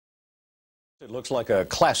It looks like a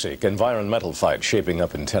classic environmental fight shaping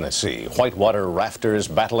up in Tennessee. Whitewater rafters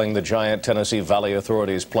battling the giant Tennessee Valley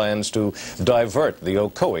Authority's plans to divert the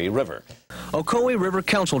Ocoee River. Ocoee River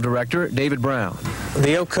Council Director David Brown.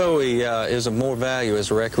 The Ocoee is of more value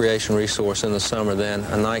as a recreation resource in the summer than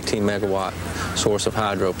a 19-megawatt source of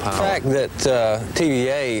hydropower. The fact that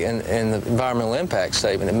TVA and the environmental impact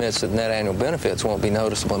statement admits that net annual benefits won't be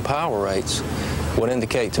noticeable in power rates would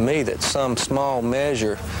indicate to me that some small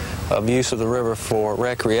measure of use of the river for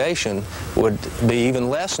recreation would be even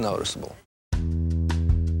less noticeable.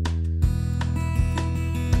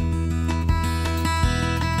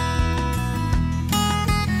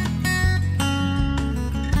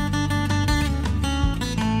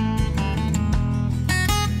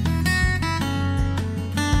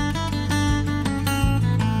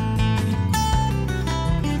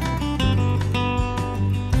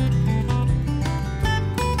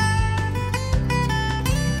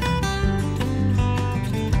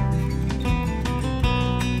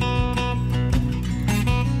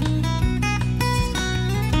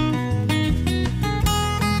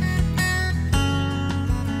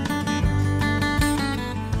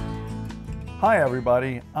 Hi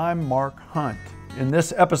everybody, I'm Mark Hunt. In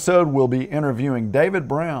this episode we'll be interviewing David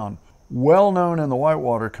Brown, well known in the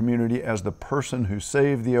Whitewater community as the person who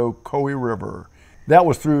saved the Ocoee River. That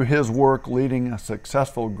was through his work leading a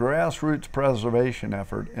successful grassroots preservation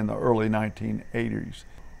effort in the early 1980s.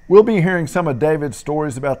 We'll be hearing some of David's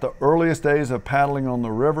stories about the earliest days of paddling on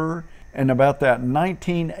the river and about that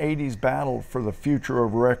 1980s battle for the future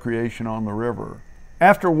of recreation on the river.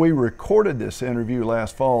 After we recorded this interview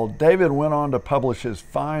last fall, David went on to publish his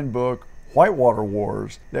fine book, Whitewater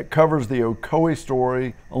Wars, that covers the Ocoee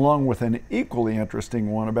story, along with an equally interesting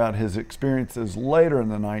one about his experiences later in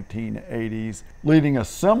the 1980s, leading a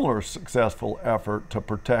similar successful effort to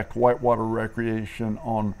protect whitewater recreation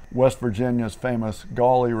on West Virginia's famous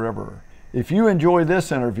Ocoee River. If you enjoy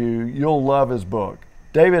this interview, you'll love his book.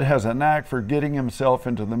 David has a knack for getting himself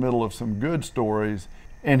into the middle of some good stories,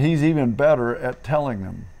 and he's even better at telling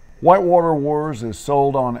them. Whitewater Wars is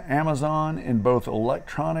sold on Amazon in both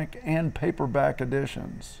electronic and paperback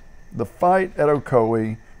editions. The fight at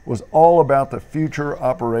Ocoee was all about the future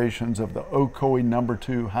operations of the Ocoee No.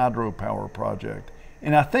 2 hydropower project.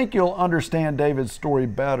 And I think you'll understand David's story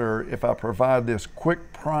better if I provide this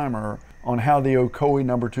quick primer on how the Ocoee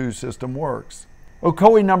No. 2 system works.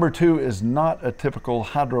 Ocoee No. 2 is not a typical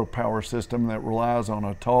hydropower system that relies on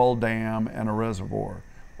a tall dam and a reservoir.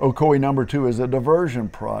 Ocoee No. 2 is a diversion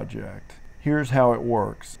project. Here's how it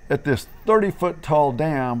works. At this 30-foot tall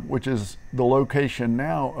dam, which is the location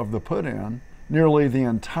now of the put-in, nearly the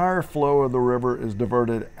entire flow of the river is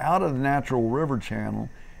diverted out of the natural river channel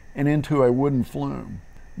and into a wooden flume.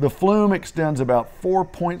 The flume extends about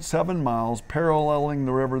 4.7 miles, paralleling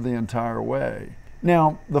the river the entire way.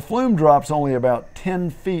 Now, the flume drops only about 10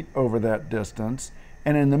 feet over that distance,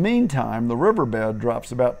 and in the meantime, the riverbed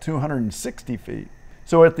drops about 260 feet.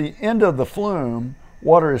 So at the end of the flume,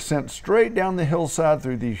 water is sent straight down the hillside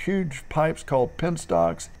through these huge pipes called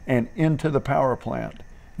penstocks and into the power plant.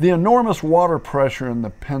 The enormous water pressure in the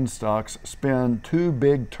penstocks spin two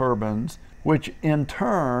big turbines, which in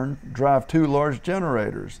turn drive two large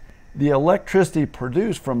generators. The electricity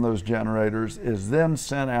produced from those generators is then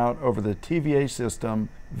sent out over the TVA system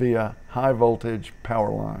via high voltage power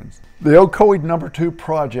lines. The Ocoee No. 2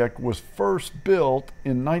 project was first built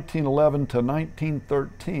in 1911 to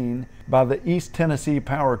 1913 by the East Tennessee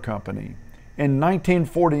Power Company. In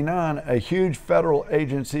 1949, a huge federal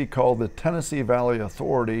agency called the Tennessee Valley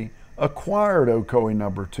Authority acquired Ocoee No.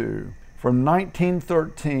 2. From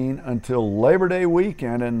 1913 until Labor Day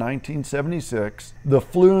weekend in 1976, the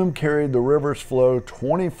flume carried the river's flow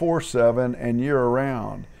 24/7 and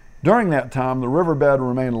year-round. During that time, the riverbed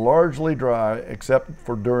remained largely dry except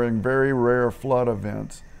for during very rare flood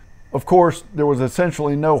events. Of course, there was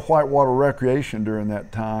essentially no whitewater recreation during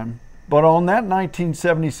that time, but on that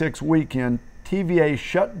 1976 weekend, TVA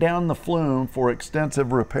shut down the flume for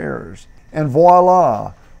extensive repairs. And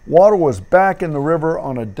voila! Water was back in the river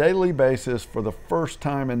on a daily basis for the first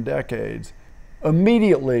time in decades.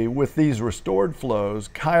 Immediately, with these restored flows,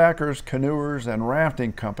 kayakers, canoers, and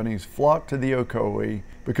rafting companies flocked to the Ocoee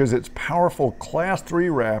because its powerful Class 3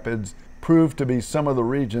 rapids proved to be some of the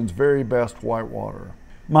region's very best whitewater.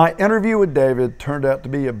 My interview with David turned out to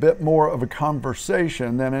be a bit more of a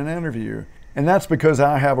conversation than an interview, and that's because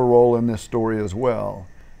I have a role in this story as well.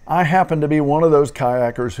 I happen to be one of those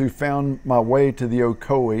kayakers who found my way to the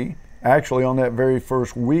Ocoee, actually on that very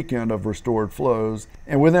first weekend of restored flows,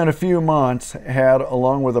 and within a few months had,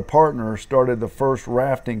 along with a partner, started the first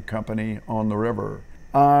rafting company on the river.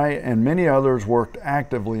 I and many others worked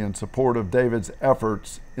actively in support of David's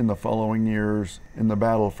efforts in the following years in the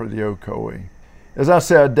battle for the Ocoee. As I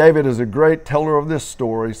said, David is a great teller of this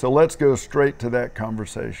story, so let's go straight to that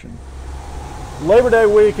conversation. Labor Day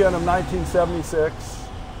weekend of 1976,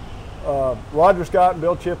 Roger Scott and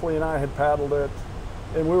Bill Chipley and I had paddled it,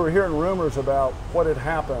 and we were hearing rumors about what had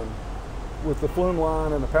happened with the flume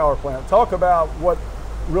line and the power plant. Talk about what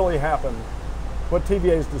really happened, what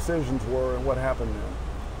TVA's decisions were and what happened then.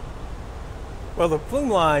 Well, the flume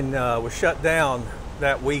line was shut down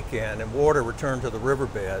that weekend, and water returned to the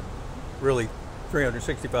riverbed really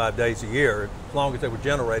 365 days a year, as long as they were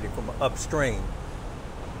generating from upstream.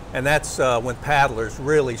 And that's when paddlers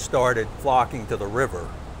really started flocking to the river.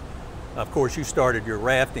 Of course, you started your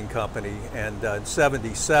rafting company, and in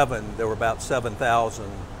 '77 there were about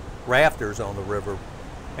 7,000 rafters on the river,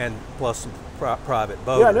 and plus some private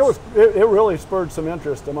boats. Yeah, and it really spurred some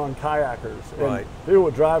interest among kayakers. Right. And people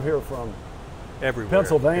would drive here from everywhere,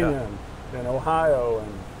 Pennsylvania and Ohio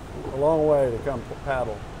and a long way to come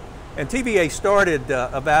paddle. And TVA started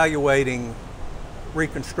evaluating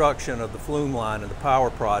reconstruction of the flume line and the power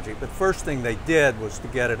project. But the first thing they did was to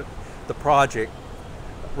get the project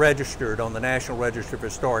registered on the National Register of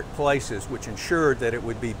Historic Places, which ensured that it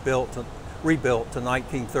would be rebuilt to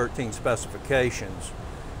 1913 specifications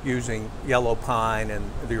using yellow pine and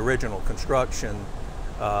the original construction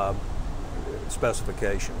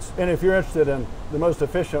specifications. And if you're interested in the most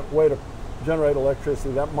efficient way to generate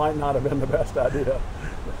electricity, that might not have been the best idea.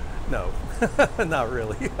 No, not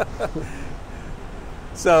really.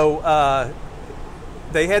 So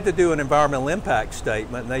they had to do an environmental impact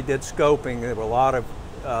statement, and they did scoping. There were a lot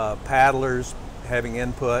of paddlers having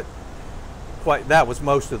input. That was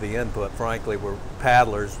most of the input, frankly, were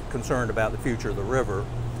paddlers concerned about the future of the river.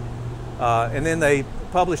 And then they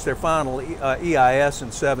published their final EIS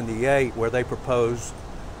in '78, where they proposed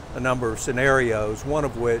a number of scenarios, one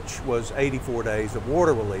of which was 84 days of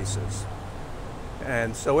water releases.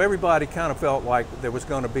 And so everybody kind of felt like there was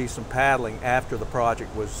going to be some paddling after the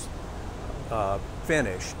project was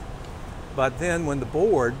finished. But then when the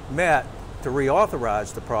board met to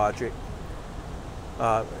reauthorize the project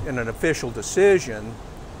in an official decision,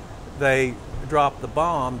 they dropped the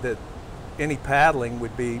bomb that any paddling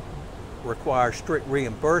would require strict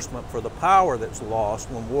reimbursement for the power that's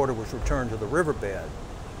lost when water was returned to the riverbed.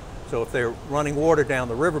 So if they're running water down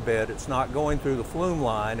the riverbed, it's not going through the flume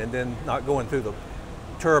line and then not going through the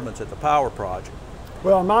turbines at the power project.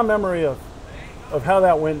 Well, my memory of how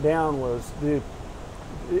that went down was the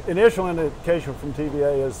initial indication from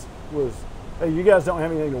TVA was, hey, you guys don't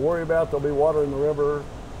have anything to worry about. There'll be water in the river.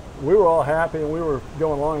 We were all happy and we were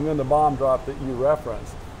going along, and then the bomb dropped that you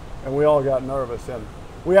referenced, and we all got nervous. And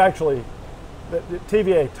we actually, the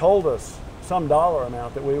TVA told us some dollar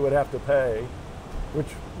amount that we would have to pay, which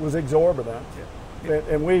was exorbitant. Yeah.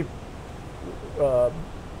 And we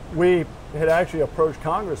had actually approached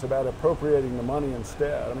Congress about appropriating the money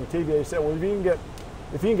instead. I mean, TVA said, well, if you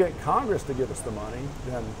can get Congress to give us the money,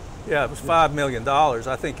 then... Yeah, it was $5 million.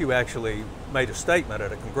 I think you actually made a statement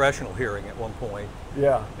at a congressional hearing at one point.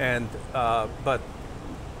 Yeah. And, but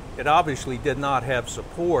it obviously did not have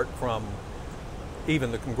support from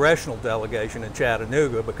even the congressional delegation in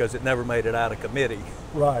Chattanooga, because it never made it out of committee.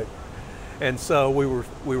 Right. And so we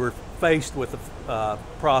were faced with the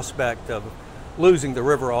prospect of losing the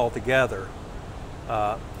river altogether.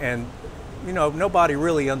 And you know, nobody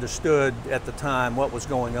really understood at the time what was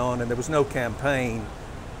going on, and there was no campaign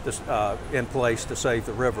in place to save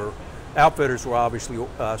the river. Outfitters were obviously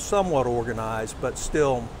somewhat organized, but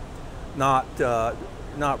still not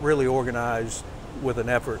really organized with an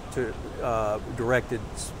effort directed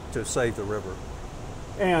to save the river.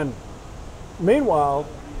 And meanwhile,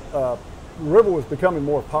 the river was becoming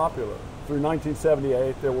more popular. Through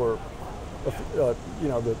 1978, there were, you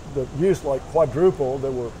know, the use like quadrupled.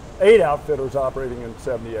 There were 8 outfitters operating in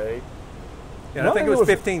 '78. And I think it was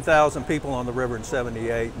 15,000 people on the river in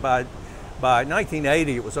 '78. By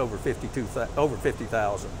 1980, it was over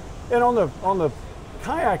 50,000. And on the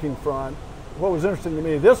kayaking front, what was interesting to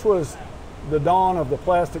me, this was the dawn of the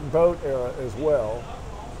plastic boat era as well,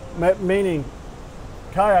 meaning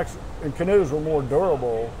kayaks and canoes were more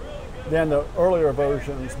durable than the earlier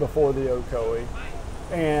versions before the Ocoee.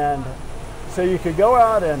 And so you could go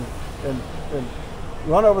out and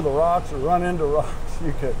run over the rocks or run into rocks.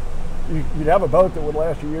 You'd have a boat that would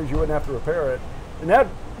last you years. You wouldn't have to repair it. And that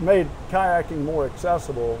made kayaking more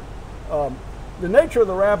accessible. The nature of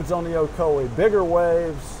the rapids on the Ocoee, bigger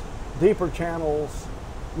waves, deeper channels,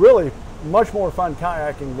 really much more fun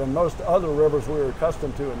kayaking than most other rivers we were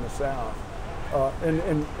accustomed to in the South.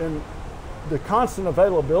 And the constant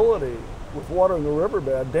availability with water in the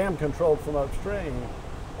riverbed, dam controlled from upstream,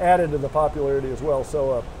 added to the popularity as well.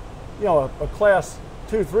 So, a class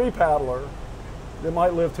 2-3 paddler that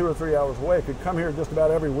might live 2 or 3 hours away could come here just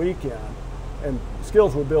about every weekend, and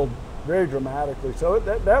skills would build very dramatically. So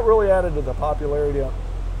that really added to the popularity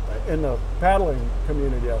in the paddling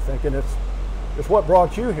community, I think, and it's what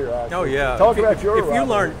brought you here, actually. Oh yeah. Talk about your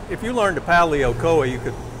if you learned to paddle the Ocoee, you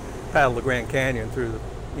could paddle the Grand Canyon through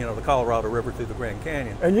the Colorado River through the Grand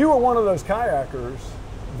Canyon. And you were one of those kayakers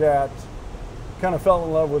that kind of fell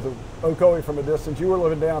in love with the Ocoee from a distance. You were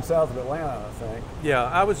living down south of Atlanta, I think. Yeah,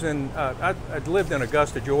 I was I'd lived in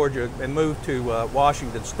Augusta, Georgia, and moved to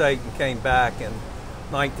Washington State and came back in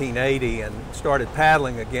 1980 and started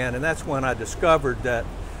paddling again. And that's when I discovered that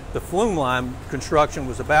the flume line construction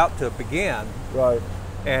was about to begin. Right.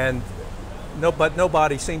 And but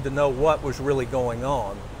nobody seemed to know what was really going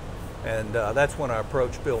on. And that's when I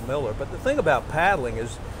approached Bill Miller. But the thing about paddling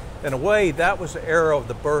is, in a way, that was the era of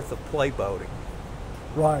the birth of play boating.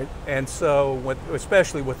 Right. And so,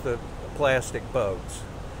 especially with the plastic boats.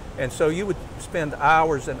 And so you would spend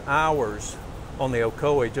hours and hours on the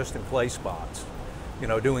Ocoee just in play spots,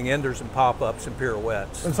 doing enders and pop-ups and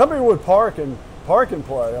pirouettes. And some people would park and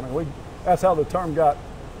play. I mean, that's how the term got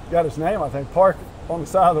its name, I think. Park on the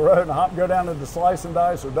side of the road and go down to the slice and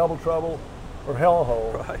dice or double trouble or hell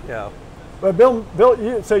hole. Right, yeah. But Bill,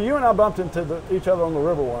 so you and I bumped into each other on the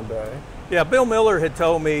river one day. Yeah, Bill Miller had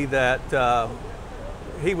told me that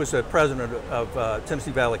he was the president of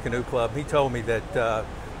Tennessee Valley Canoe Club. He told me that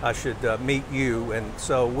I should meet you, and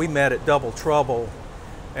so we met at Double Trouble,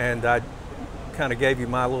 and I kind of gave you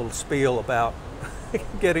my little spiel about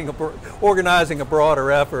organizing a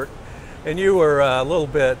broader effort, and you were a little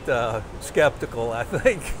bit skeptical, I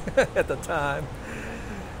think, at the time.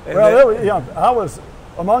 And well, I was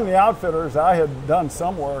among the outfitters. I had done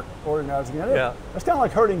some work organizing it. Yeah. It's kind of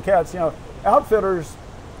like herding cats. Outfitters,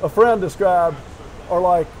 a friend described, are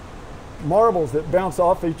like marbles that bounce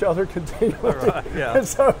off each other continually. Right, yeah. And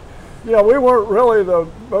so, we weren't really the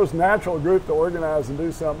most natural group to organize and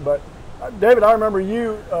do something. But David, I remember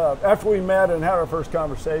you, after we met and had our first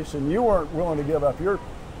conversation, you weren't willing to give up. You're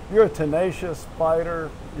a tenacious fighter.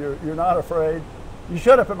 You're not afraid. You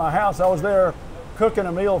showed up at my house. I was there cooking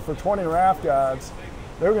a meal for 20 raft guides.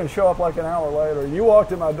 They were going to show up like an hour later. You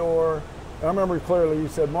walked in my door. I remember clearly you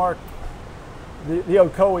said, "Mark, the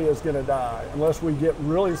Ocoee is going to die unless we get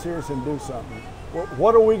really serious and do something.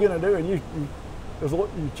 What are we going to do?" And you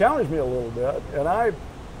challenged me a little bit, and I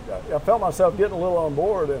felt myself getting a little on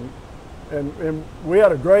board, and we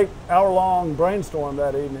had a great hour-long brainstorm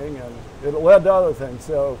that evening, and it led to other things.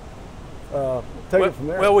 So take it from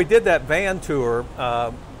there. Well, we did that van tour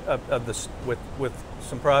with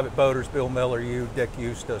some private boaters, Bill Miller, you, Dick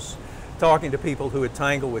Eustace, talking to people who had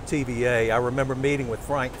tangled with TVA. I remember meeting with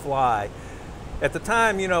Frank Fly. At the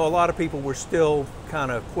time, a lot of people were still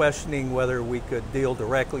kind of questioning whether we could deal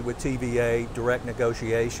directly with TVA, direct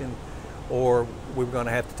negotiation, or we were going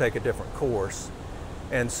to have to take a different course.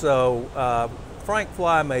 And so Frank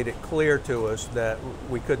Fly made it clear to us that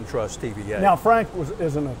we couldn't trust TVA. Now, Frank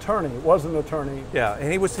was an attorney. Yeah,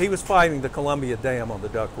 and he was fighting the Columbia Dam on the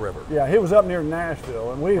Duck River. Yeah, he was up near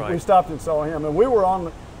Nashville, and we stopped and saw him. And we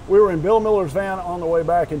were in Bill Miller's van on the way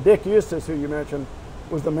back, and Dick Eustace, who you mentioned,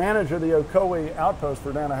 was the manager of the Ocoee outpost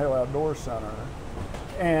for Danahail Outdoor Center.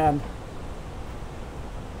 And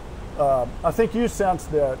I think you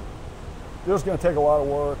sensed that it was going to take a lot of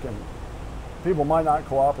work and people might not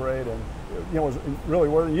cooperate, and it was really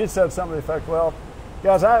worth it. You said something to the effect, "Well,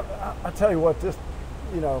 guys, I tell you what,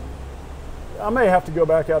 I may have to go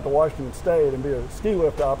back out to Washington State and be a ski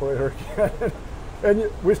lift operator again."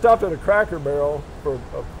 And we stopped at a Cracker Barrel for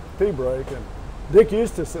a pee break, and Dick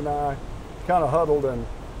Eustace and I kind of huddled, and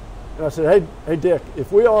I said, hey Dick,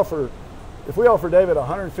 if we offer David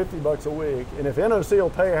 $150 a week, and if NOC will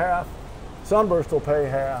pay half, Sunburst will pay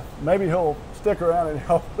half, maybe he'll stick around and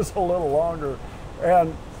help us a little longer.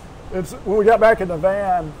 And when we got back in the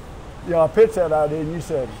van, I pitched that idea, and you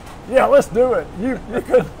said, "Yeah, let's do it." You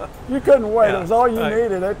couldn't wait. Yeah, it was all you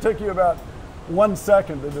needed. It took you about 1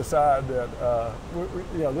 second to decide that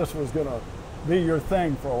this was going to be your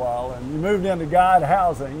thing for a while, and you moved into guide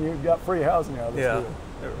housing. You got free housing out of this deal,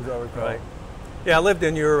 as I recall. Right. Yeah, I lived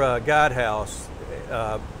in your guide house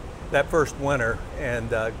that first winter,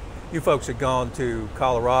 and you folks had gone to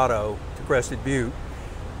Colorado to Crested Butte,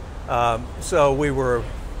 so we were,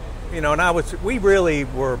 and we really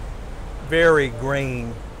were very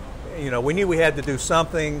green. We knew we had to do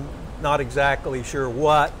something, not exactly sure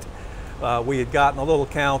what. We had gotten a little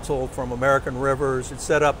council from American Rivers. It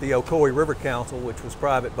set up the Ocoee River Council, which was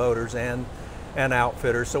private boaters and and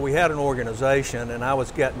outfitters. So we had an organization, and I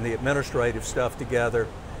was getting the administrative stuff together.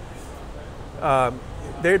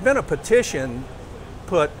 There had been a petition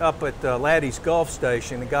put up at Laddie's Gulf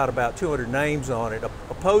Station and got about 200 names on it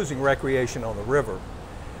opposing recreation on the river.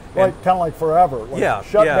 Like kind of like forever. Like Yeah,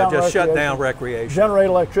 just shut down recreation. Generate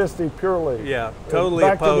electricity purely. Yeah, totally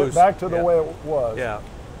back opposed. Back to the way it was. Yeah,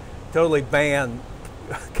 totally banned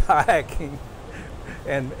kayaking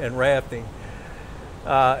and rafting.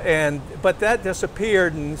 But that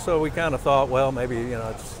disappeared, and so we kind of thought, well, maybe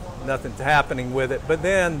it's nothing's happening with it. But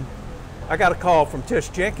then I got a call from Tish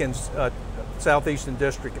Jenkins, Southeastern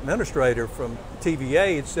District Administrator from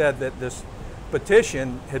TVA. It said that this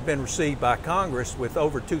petition had been received by Congress with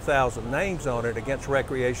over 2,000 names on it against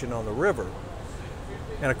recreation on the river.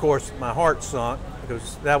 And of course, my heart sunk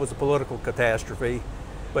because that was a political catastrophe.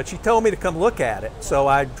 But she told me to come look at it. So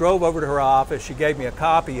I drove over to her office. She gave me a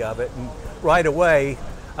copy of it, and right away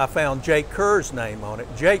I found Jake Kerr's name on it.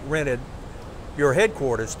 Jake rented your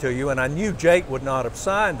headquarters to you, and I knew Jake would not have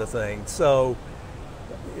signed the thing. So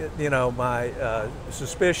my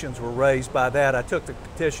suspicions were raised by that. I took the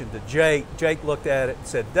petition to Jake. Jake looked at it and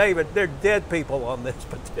said, "David, there are dead people on this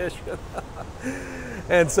petition."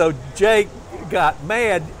 And so Jake got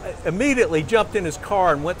mad, immediately jumped in his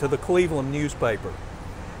car and went to the Cleveland newspaper.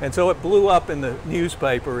 And so it blew up in the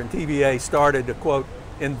newspaper, and TVA started a, quote,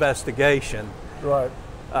 investigation. Right.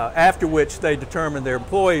 After which they determined their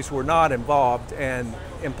employees were not involved and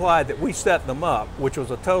implied that we set them up, which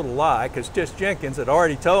was a total lie, because Tish Jenkins had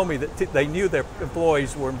already told me that they knew their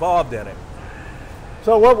employees were involved in it.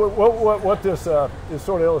 So what this is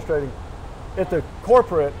sort of illustrating, at the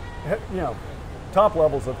corporate, top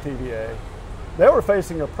levels of TVA, they were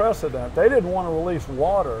facing a precedent. They didn't want to release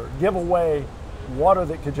water, give away water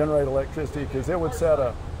that could generate electricity, because it would set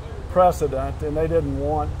a precedent, and they didn't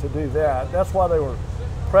want to do that. That's why they were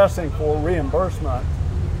pressing for reimbursement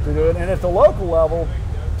to do it. And at the local level,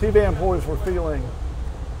 TVA employees were feeling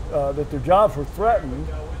that their jobs were threatened,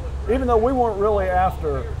 even though we weren't really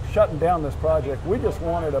after shutting down this project. We just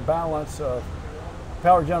wanted a balance of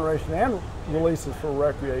power generation and releases for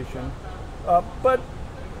recreation. But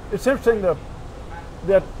it's interesting that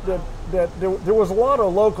there was a lot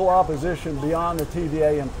of local opposition beyond the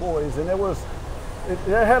TVA employees, and it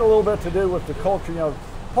had a little bit to do with the culture.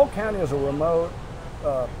 Polk County is a remote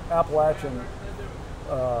Appalachian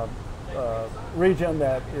region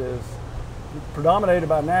that is predominated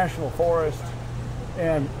by national forest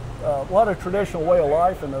and a lot of traditional way of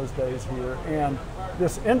life in those days here. And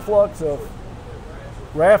this influx of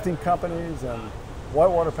rafting companies and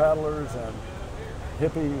whitewater paddlers and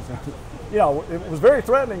hippies, and, it was very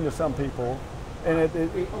threatening to some people, and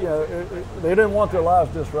they didn't want their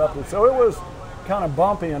lives disrupted. So it was kind of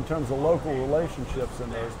bumpy in terms of local relationships in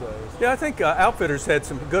those days. Yeah, I think outfitters had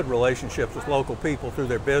some good relationships with local people through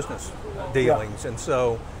their business dealings, and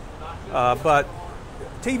so, but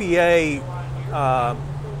TVA,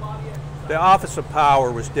 the Office of Power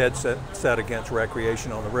was dead set against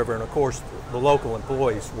recreation on the river, and of course the local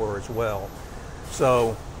employees were as well.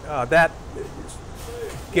 So that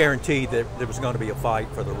guaranteed that there was going to be a fight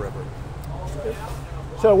for the river.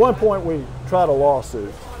 So at one point we tried a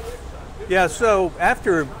lawsuit. Yeah, so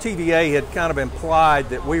after TVA had kind of implied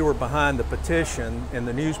that we were behind the petition in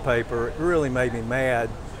the newspaper, it really made me mad.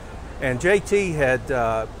 And JT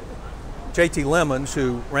Lemons,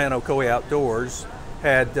 who ran Ocoee Outdoors,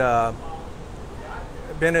 had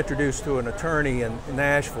been introduced to an attorney in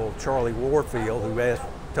Nashville, Charlie Warfield, who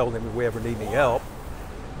told him if we ever need any help,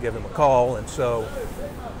 give him a call. And so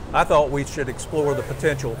I thought we should explore the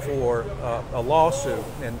potential for a lawsuit.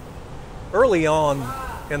 And early on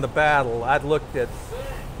in the battle, I'd looked at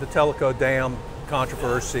the Tellico Dam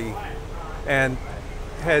controversy and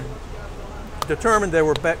had determined there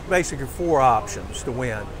were basically four options to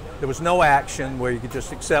win. There was no action, where you could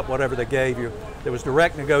just accept whatever they gave you. There was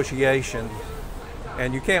direct negotiation,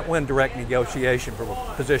 and you can't win direct negotiation from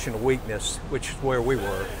a position of weakness, which is where we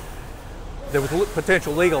were. There was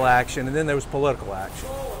potential legal action, and then there was political action.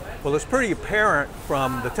 Well, it's pretty apparent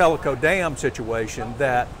from the Tellico Dam situation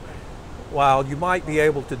that while you might be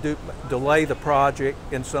able to delay the project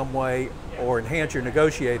in some way or enhance your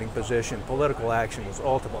negotiating position, political action was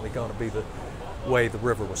ultimately going to be the way the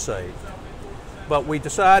river was saved. But we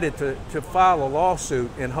decided to file a lawsuit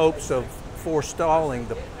in hopes of forestalling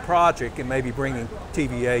the project and maybe bringing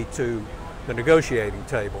TVA to the negotiating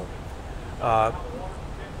table.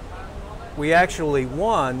 We actually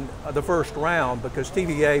won the first round because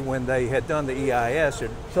TVA, when they had done the EIS,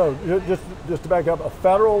 so just to back up,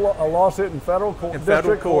 a lawsuit in federal court, in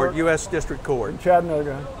federal court, U.S. District Court in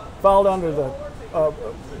Chattanooga, filed under the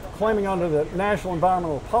claiming under the National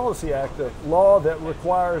Environmental Policy Act, a law that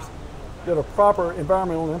requires that a proper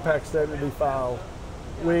environmental impact statement be filed.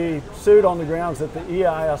 We sued on the grounds that the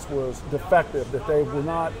EIS was defective, that they were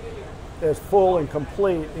not as full and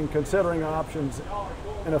complete in considering options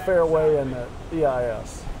in a fair way in the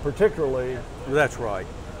EIS, particularly. That's right.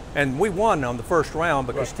 And we won on the first round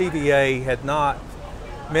because TVA had not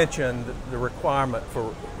mentioned the requirement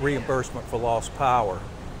for reimbursement for lost power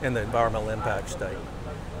in the environmental impact statement.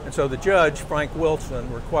 And so the judge, Frank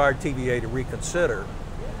Wilson, required TVA to reconsider,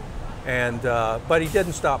 and but he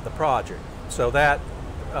didn't stop the project. So that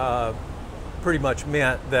pretty much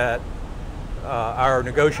meant that our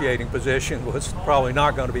negotiating position was probably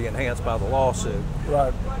not going to be enhanced by the lawsuit.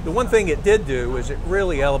 Right. The one thing it did do is it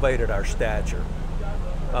really elevated our stature,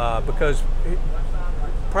 because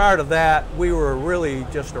prior to that we were really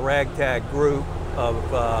just a ragtag group of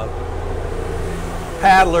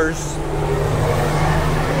paddlers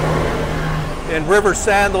in river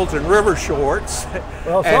sandals and river shorts.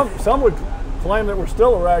 Well, some would claim that we're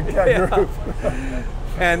still a ragtag group.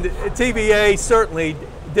 And TVA certainly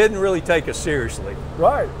didn't really take us seriously.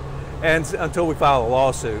 Right. And until we filed a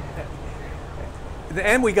lawsuit.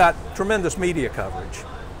 And we got tremendous media coverage.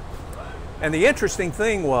 And the interesting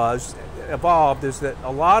thing evolved is that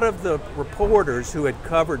a lot of the reporters who had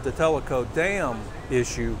covered the Tellico Dam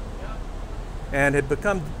issue and had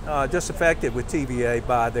become disaffected with TVA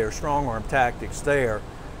by their strong-arm tactics there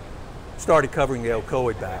started covering the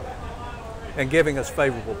Ocoee battle and giving us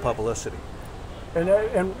favorable publicity.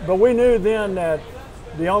 But we knew then that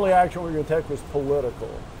the only action we were going to take was political.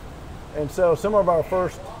 And so some of our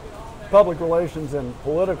first public relations and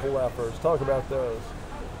political efforts, talk about those.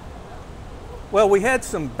 Well, we had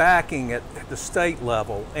some backing at the state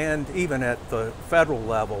level and even at the federal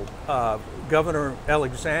level. Governor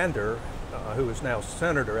Alexander, who is now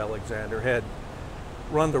Senator Alexander, had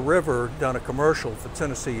run the river, done a commercial for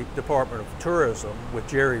Tennessee Department of Tourism with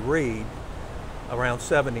Jerry Reed around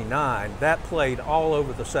 '79. That played all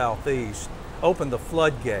over the Southeast, opened the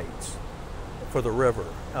floodgates for the river.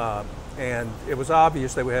 And it was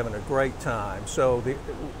obvious they were having a great time. So,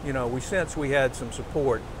 we sensed we had some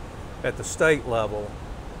support at the state level,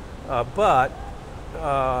 but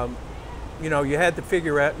you had to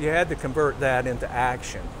figure out, you had to convert that into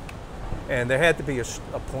action, and there had to be a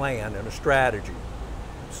plan and a strategy.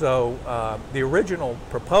 So the original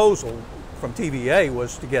proposal from TVA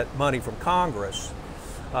was to get money from Congress,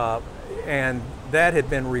 and that had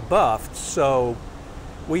been rebuffed. So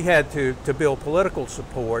we had to build political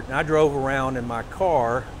support, and I drove around in my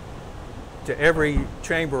car to every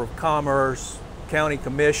Chamber of Commerce, County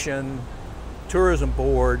Commission, Tourism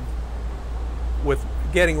Board, with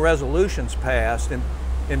getting resolutions passed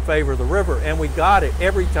in favor of the river, and we got it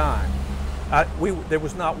every time. There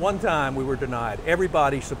was not one time we were denied.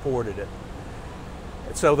 Everybody supported it.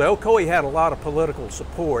 So the Ocoee had a lot of political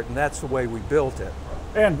support, and that's the way we built it.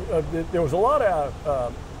 And there was a lot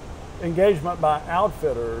of engagement by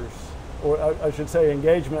outfitters, or I should say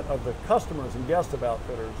engagement of the customers and guests of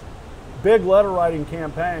outfitters. Big letter writing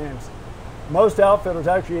campaigns. Most outfitters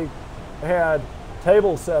actually had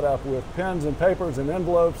tables set up with pens and papers and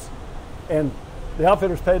envelopes, and the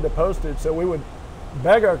outfitters paid the postage, so we would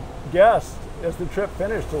beg our guests as the trip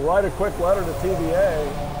finished to write a quick letter to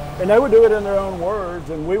TVA, and they would do it in their own words,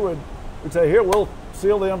 and we'd say, here, we'll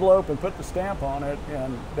seal the envelope and put the stamp on it,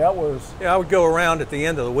 and that was... Yeah, I would go around at the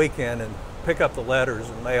end of the weekend and pick up the letters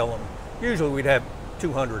and mail them. Usually we'd have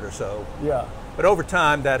 200 or so. Yeah. But over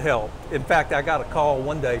time, that helped. In fact, I got a call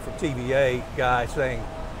one day from TVA guy saying,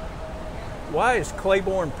 why is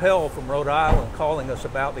Claiborne Pell from Rhode Island calling us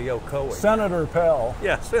about the Ocoee? Senator Pell.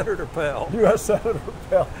 Yeah, Senator Pell. U.S. Senator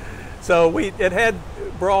Pell. So it had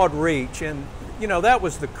broad reach, and that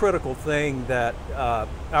was the critical thing that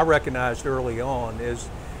I recognized early on is,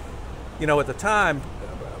 at the time,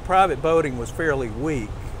 private boating was fairly weak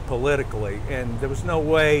politically, and there was no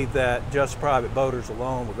way that just private boaters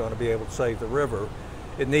alone were going to be able to save the river.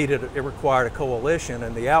 It required a coalition,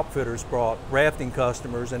 and the outfitters brought rafting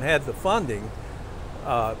customers and had the funding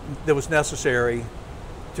that was necessary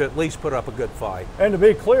to at least put up a good fight. And to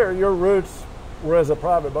be clear, your roots were as a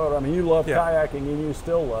private boater. I mean, you love Yeah. kayaking and you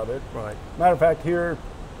still love it. Right. Matter of fact, here,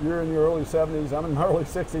 you're in your early 70s, I'm in my early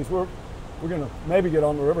 60s. We're going to maybe get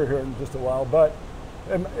on the river here in just a while, but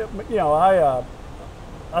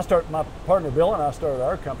my partner Bill and I started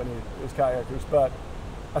our company as Kayakers, but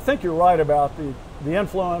I think you're right about the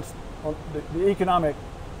influence on the economic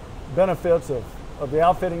benefits of the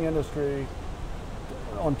outfitting industry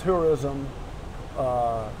on tourism,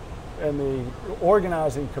 and the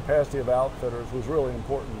organizing capacity of outfitters was really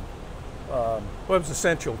important. Well, it was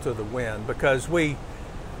essential to the win because we,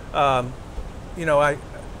 you know,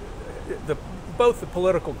 both the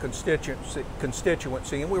political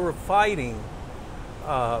constituency, and we were fighting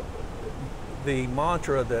the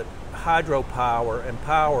mantra that hydropower and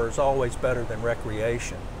power is always better than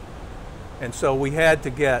recreation. And so we had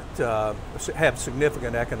to have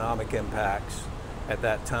significant economic impacts at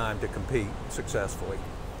that time to compete successfully.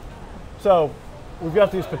 So we've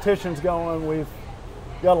got these petitions going. We've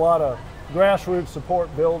got a lot of grassroots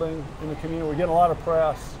support building in the community. We're getting a lot of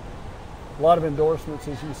press, a lot of endorsements,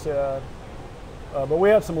 as you said. But we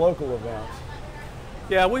had some local events.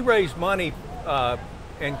 Yeah, we raised money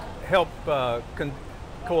and helped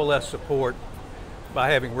coalesce support by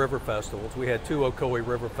having river festivals. We had 2 Ocoee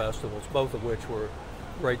River festivals, both of which were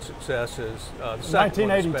great successes.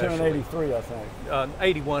 1982 and 83, I think.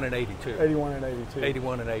 81 and 82. 81 and 82.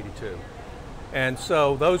 81 and 82. And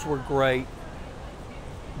so those were great.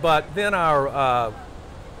 But then the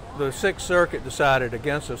Sixth Circuit decided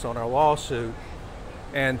against us on our lawsuit,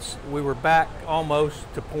 and we were back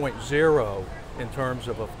almost to point zero in terms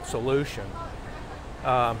of a solution.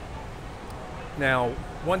 Now,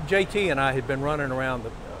 JT and I had been running around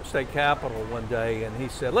the state capitol one day, and he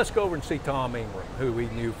said, let's go over and see Tom Ingram, who we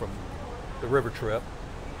knew from the river trip.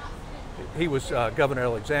 He was Governor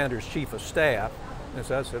Alexander's chief of staff, and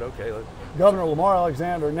so I said, okay. Governor Lamar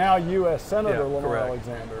Alexander, now U.S. Senator Yeah, Lamar correct.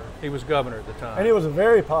 Alexander. He was governor at the time. And he was a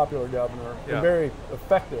very popular governor Yeah. and very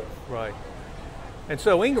effective. Right. And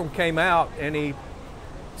so Ingram came out and he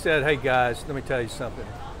said, hey guys, let me tell you something.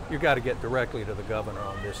 You've got to get directly to the governor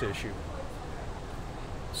on this issue.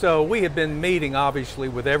 So we had been meeting obviously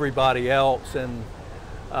with everybody else, and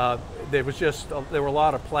there were a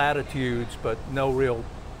lot of platitudes, but no real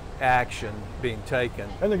action being taken.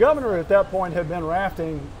 And the governor at that point had been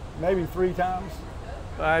rafting maybe 3 times?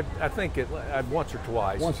 I think once or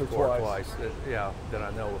twice. Once or twice. That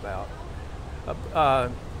I know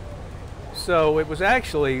about. So it was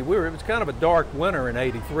actually, it was kind of a dark winter in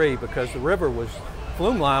 '83 because the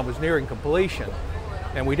flume line was nearing completion,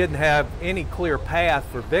 and we didn't have any clear path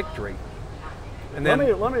for victory. And then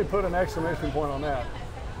let me put an exclamation point on that.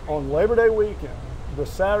 On Labor Day weekend, the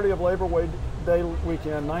Saturday of Labor Day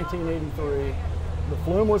weekend, 1983, the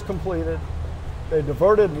flume was completed. They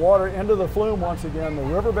diverted water into the flume once again. The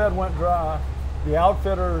riverbed went dry. The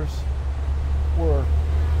outfitters were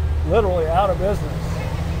literally out of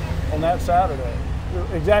business on that Saturday.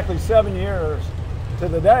 Exactly 7 years to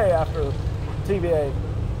the day after TVA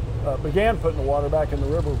began putting the water back in the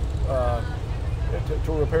river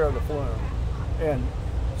to repair the flume. And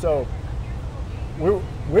so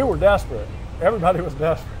we were desperate. Everybody was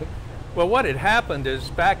desperate. Well, what had happened is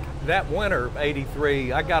back that winter of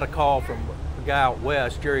 '83, I got a call from a guy out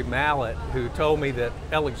west, Jerry Mallett, who told me that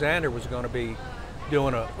Alexander was going to be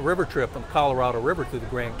doing a river trip on the Colorado River through the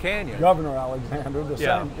Grand Canyon. Governor Alexander,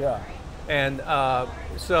 same. And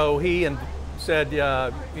so he said,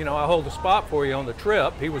 you know, I'll hold a spot for you on the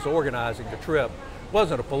trip. He was organizing the trip. It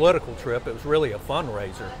wasn't a political trip, it was really a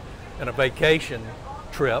fundraiser and a vacation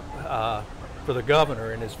trip for the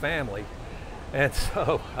governor and his family. And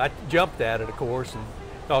so I jumped at it, of course, and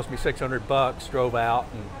it cost me $600, drove out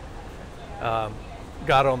and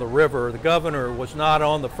got on the river. The governor was not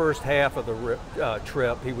on the first half of the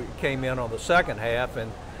trip. He came in on the second half,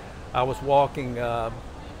 and I was walking down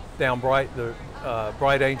the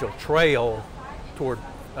Bright Angel Trail toward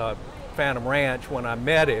Phantom Ranch when I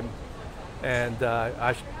met him, and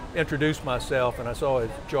I introduced myself, and I saw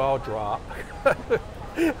his jaw drop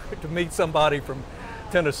to meet somebody from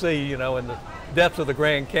Tennessee, you know, in the depths of the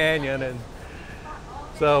Grand Canyon. And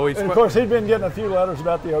so and of course he'd been getting a few letters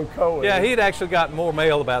about the Ocoee. Yeah, he'd actually gotten more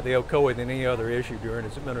mail about the Ocoee than any other issue during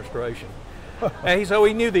his administration. And so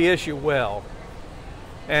he knew the issue well.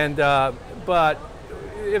 And but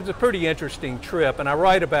it was a pretty interesting trip, and I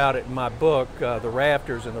write about it in my book, The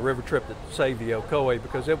Rafters and the River Trip That Saved the Ocoee,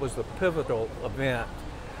 because it was the pivotal event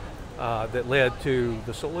that led to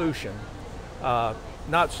the solution.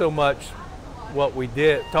 Not so much what we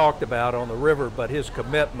talked about on the river, but his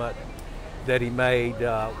commitment that he made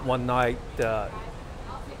one night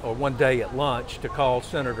or one day at lunch to call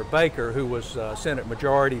Senator Baker, who was Senate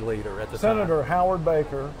Majority Leader at the time. Senator Howard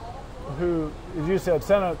Baker, who, as you said,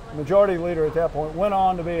 Senate Majority Leader at that point, went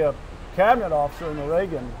on to be a cabinet officer in the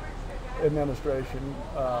Reagan administration,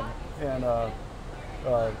 and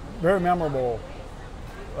very memorable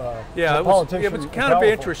politician. It was kind of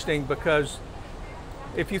interesting because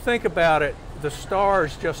if you think about it, the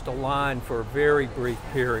stars just aligned for a very brief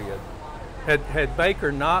period. Had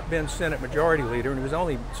Baker not been Senate Majority Leader, and he was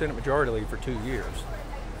only Senate Majority Leader for 2 years,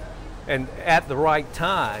 and at the right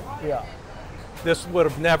time, this would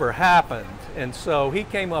have never happened. And so he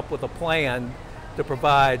came up with a plan to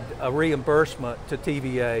provide a reimbursement to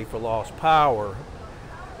TVA for lost power,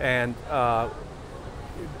 and and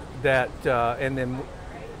then,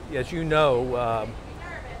 as you know,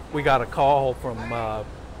 we got a call from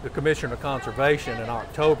the Commissioner of Conservation in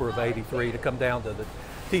October of '83 to come down to the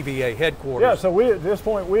TVA headquarters. Yeah, so at this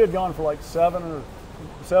point we had gone for like 7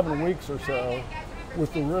 weeks or so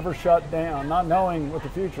with the river shut down, not knowing what the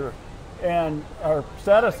future. And our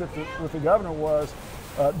status with the governor was,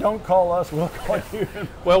 don't call us, we'll call you.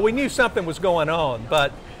 Well, we knew something was going on,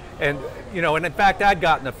 and in fact I'd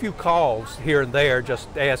gotten a few calls here and there just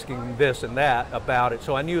asking this and that about it,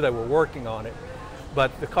 so I knew they were working on it.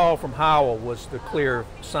 But the call from Howell was the clear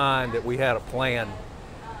sign that we had a plan.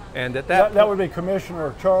 And that would be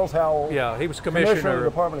Commissioner Charles Howell. Yeah, he was Commissioner of the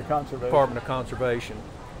Department of Conservation. Department of Conservation.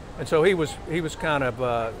 And so he was kind of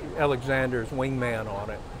Alexander's wingman on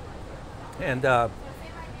it. And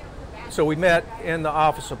so we met in the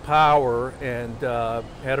Office of Power and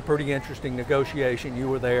had a pretty interesting negotiation. You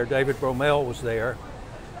were there, David Bromell was there.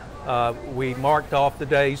 We marked off the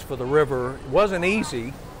days for the river. It wasn't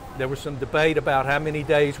easy. There was some debate about how many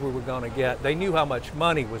days we were going to get. They knew how much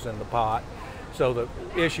money was in the pot. So the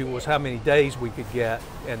issue was how many days we could get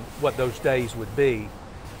and what those days would be.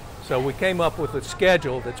 So we came up with a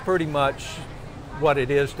schedule that's pretty much what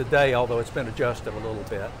it is today, although it's been adjusted a little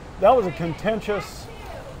bit. That was a contentious,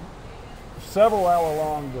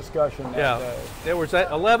 several-hour-long discussion that day. There was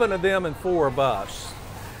 11 of them and 4 of us.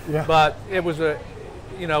 Yeah. But it was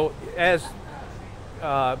as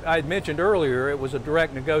I had mentioned earlier, it was a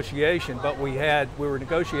direct negotiation, but we were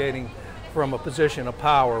negotiating from a position of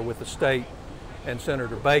power with the state and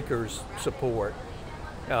Senator Baker's support.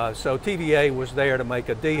 So TVA was there to make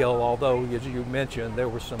a deal, although, as you mentioned, there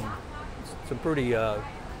were some pretty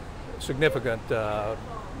significant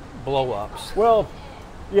blow-ups. Well,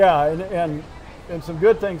 yeah, and some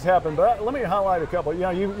good things happened, but let me highlight a couple.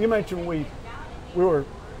 You mentioned we were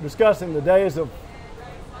discussing the days that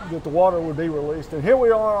the water would be released, and here we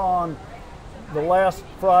are on the last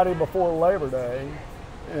Friday before Labor Day,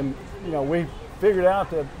 and we figured out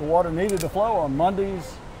that the water needed to flow on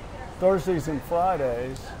Mondays, Thursdays, and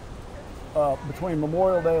Fridays between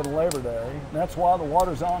Memorial Day and Labor Day. And that's why the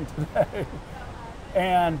water's on today.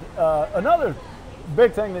 And another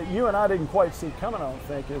big thing that you and I didn't quite see coming, I don't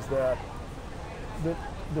think, is that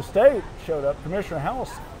the state showed up, Commissioner Howell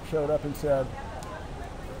showed up and said,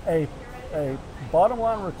 a bottom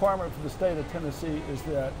line requirement for the state of Tennessee is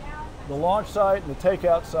that the launch site and the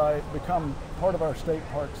takeout site become part of our state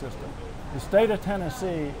park system. The state of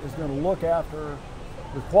Tennessee is going to look after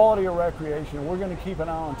the quality of recreation, and we're going to keep an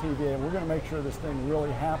eye on TVA, and we're going to make sure this thing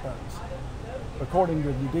really happens according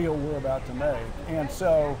to the deal we're about to make. And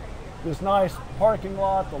so this nice parking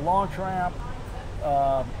lot, the launch ramp,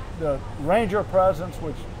 the ranger presence,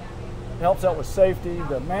 which helps out with safety,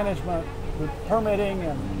 the management, the permitting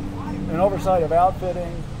and oversight of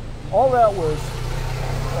outfitting, all that was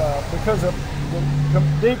because of the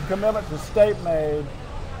deep commitment the state made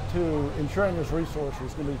to ensuring this resource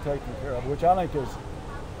was going to be taken care of, which I think is,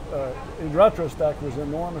 in retrospect, was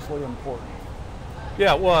enormously important.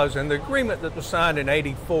 Yeah, it was, and the agreement that was signed in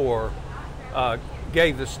 '84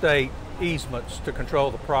 gave the state easements to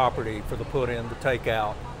control the property for the put-in, the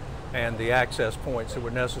takeout, and the access points that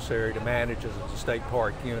were necessary to manage as a state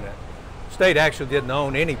park unit. The state actually didn't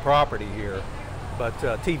own any property here, but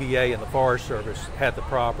TVA and the Forest Service had the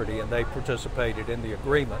property, and they participated in the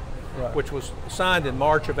agreement. Right. Which was signed in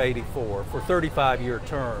March of '84 for a 35-year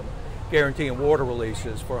term, guaranteeing water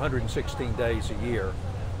releases for 116 days a year.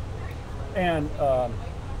 And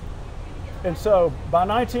so by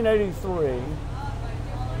 1983,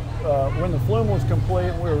 when the flume was complete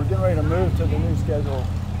and we were getting ready to move to the new schedule,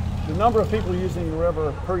 the number of people using the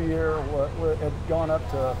river per year had gone up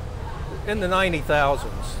to in the 90,000s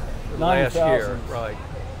last year, right?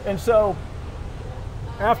 And so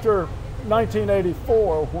after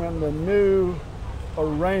 1984, when the new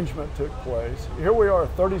arrangement took place, here we are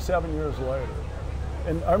 37 years later.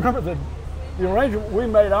 And I remember the arrangement we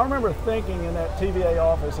made, I remember thinking in that TVA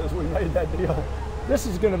office as we made that deal, this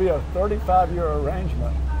is going to be a 35-year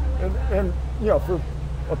arrangement. And for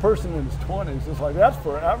a person in his 20s, it's like, that's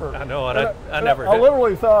forever. I know, I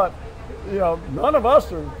literally thought, none of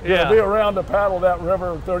us are going to be around to paddle that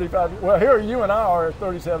river 35 years. Well, here you and I are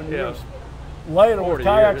 37 years later with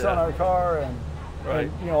kayaks on our car and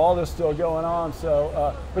all this still going on.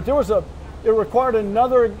 So, but it required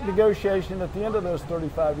another negotiation at the end of those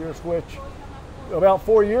 35 years, which about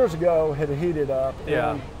 4 years ago had heated up.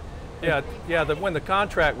 When the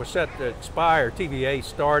contract was set to expire, TVA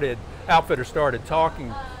outfitters started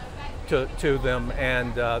talking to them,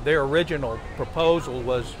 and their original proposal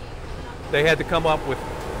was they had to come up with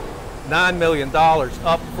 $9 million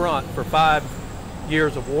up front for 5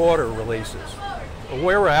 years of water releases. Well,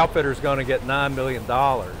 where were outfitters going to get $9 million?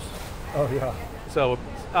 Oh, yeah. So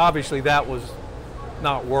obviously that was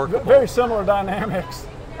not workable. Very similar dynamics.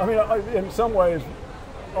 I mean, in some ways,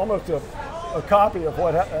 almost a copy of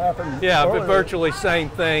what happened. Yeah, earlier. but virtually same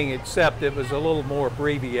thing, except it was a little more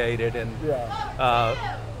abbreviated, and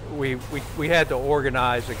yeah. We had to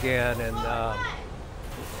organize again, and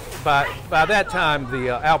by that time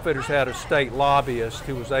the outfitters had a state lobbyist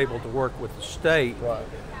who was able to work with the state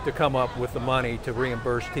to come up with the money to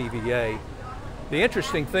reimburse TVA. The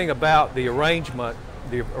interesting thing about the arrangement,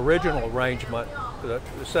 the original arrangement, the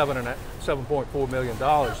 $7.4 million,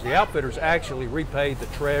 the outfitters actually repaid the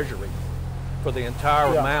Treasury for the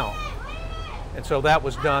entire amount, and so that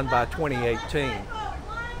was done by 2018.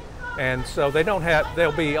 And so they don't have.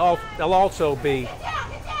 They'll also be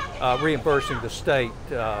reimbursing the state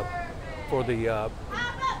for the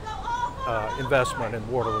investment in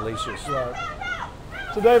water releases. Right.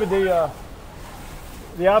 So David,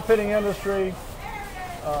 the outfitting industry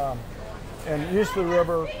and use of the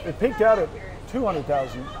river, it peaked out at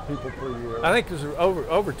 200,000 people per year. I think it was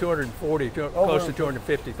over 240, close to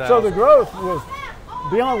 250,000. So the growth was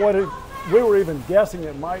beyond what we were even guessing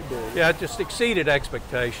it might be. Yeah, it just exceeded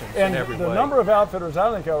expectations and in every way. The number of outfitters,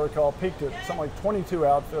 I think I recall, peaked at something like 22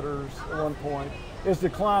 outfitters at one point. It's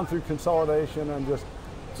declined through consolidation and just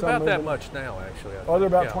it's about that much now, actually. Are there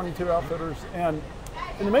about 22 outfitters? And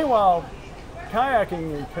in the meanwhile,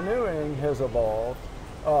 kayaking and canoeing has evolved.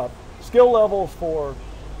 Skill levels for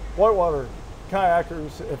whitewater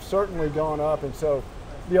kayakers have certainly gone up, and so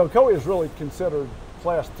the Ocoee is really considered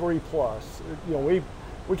class 3 plus. You know,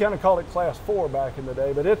 we kind of called it class 4 back in the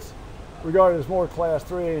day, but it's regarded as more class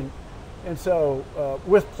 3. And so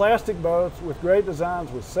with plastic boats, with great designs,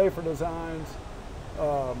 with safer designs,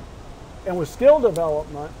 and with skill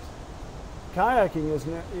development, kayaking is,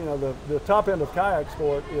 you know, the top end of kayak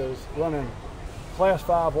sport is running class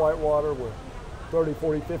 5 whitewater with 30,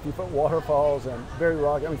 40, 50 foot waterfalls and very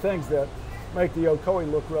rocky, I mean, things that make the Ocoee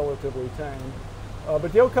look relatively tame.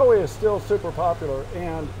 But the Ocoee is still super popular,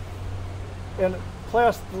 and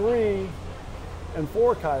class 3 and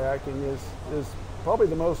 4 kayaking is probably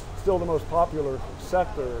still the most popular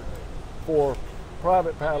sector for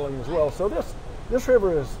private paddling as well. So this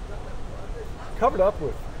river is covered up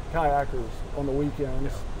with kayakers on the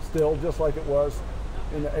weekends still, just like it was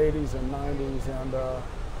in the 80s and 90s, and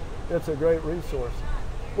it's a great resource.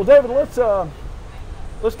 Well, David,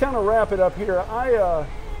 let's kind of wrap it up here.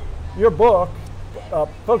 Your book,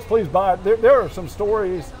 folks, please buy it. There are some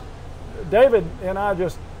stories. David and I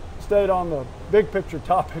just stayed on the big picture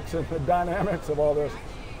topics and the dynamics of all this.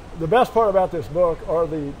 The best part about this book are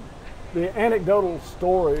the anecdotal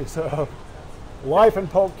stories of life in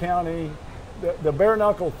Polk County, the bare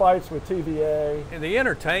knuckle fights with TVA. And the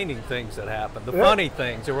entertaining things that happened, the funny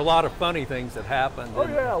things. There were a lot of funny things that happened. Oh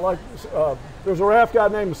yeah, like there's a raft guy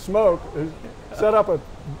named Smoke who set up a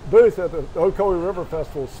booth at the Ocoee River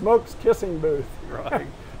Festival, Smoke's kissing booth. Right.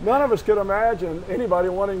 None of us could imagine anybody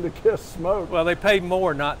wanting to kiss Smoke. Well, they paid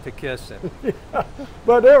more not to kiss him. Yeah.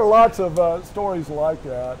 But there are lots of stories like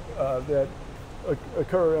that that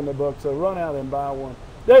occur in the book, so run out and buy one.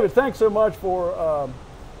 David, thanks so much for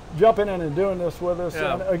jumping in and doing this with us.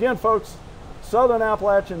 Yeah. And again, folks, Southern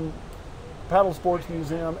Appalachian Paddle Sports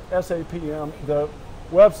Museum, SAPM. The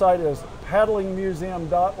website is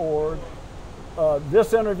paddlingmuseum.org.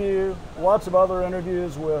 This interview, lots of other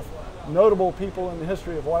interviews with notable people in the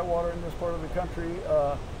history of whitewater in this part of the country.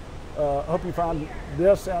 Hope you found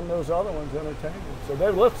this and those other ones entertaining. So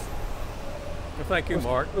David, Well, thank you,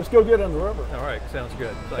 Mark. Let's go get in the river. All right, sounds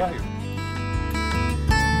good. Thank you.